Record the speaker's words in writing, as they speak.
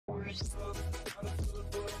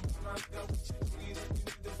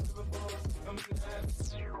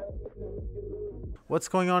What's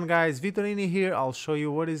going on, guys? Vitorini here. I'll show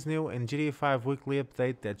you what is new in GTA 5 weekly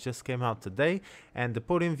update that just came out today. And the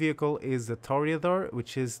podium vehicle is the Toreador,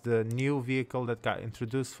 which is the new vehicle that got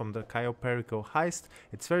introduced from the Cayo Perico heist.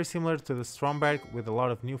 It's very similar to the Stromberg with a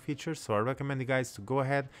lot of new features, so I recommend you guys to go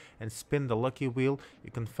ahead and spin the lucky wheel.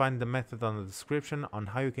 You can find the method on the description on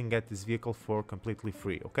how you can get this vehicle for completely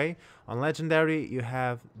free, okay? On Legendary, you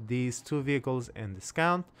have these two vehicles in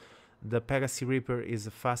discount. The Pegasus Reaper is a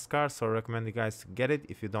fast car, so I recommend you guys to get it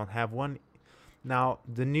if you don't have one. Now,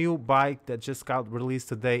 the new bike that just got released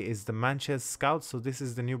today is the Manches Scout. So this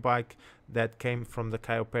is the new bike that came from the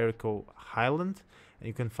Cayo Perico Highland. And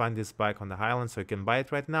you can find this bike on the Highland, so you can buy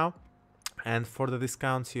it right now. And for the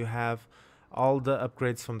discounts, you have all the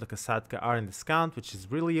upgrades from the Kasatka are in discount, which is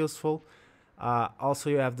really useful. Also,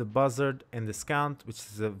 you have the Buzzard in discount, which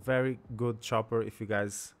is a very good chopper. If you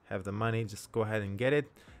guys have the money, just go ahead and get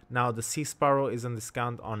it. Now, the Sea Sparrow is on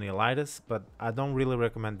discount on Elitis, but I don't really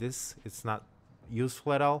recommend this. It's not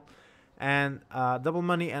useful at all. And double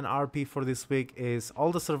money and RP for this week is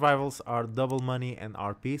all the survivals are double money and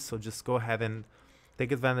RP, so just go ahead and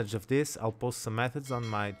take advantage of this. I'll post some methods on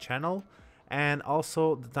my channel. And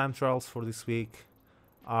also, the time trials for this week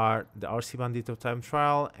are the RC Bandito time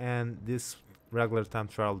trial and this regular time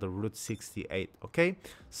trial, the Route 68. Okay,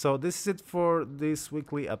 so this is it for this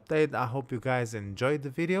weekly update. I hope you guys enjoyed the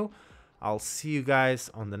video. I'll see you guys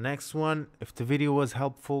on the next one. If the video was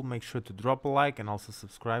helpful, make sure to drop a like and also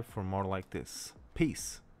subscribe for more like this.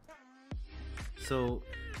 Peace. So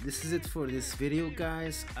this is it for this video,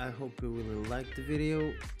 guys. I hope you really liked the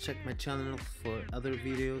video. Check my channel for other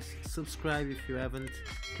videos. Subscribe if you haven't.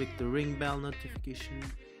 Click the ring bell notification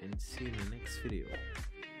and see you in the next video.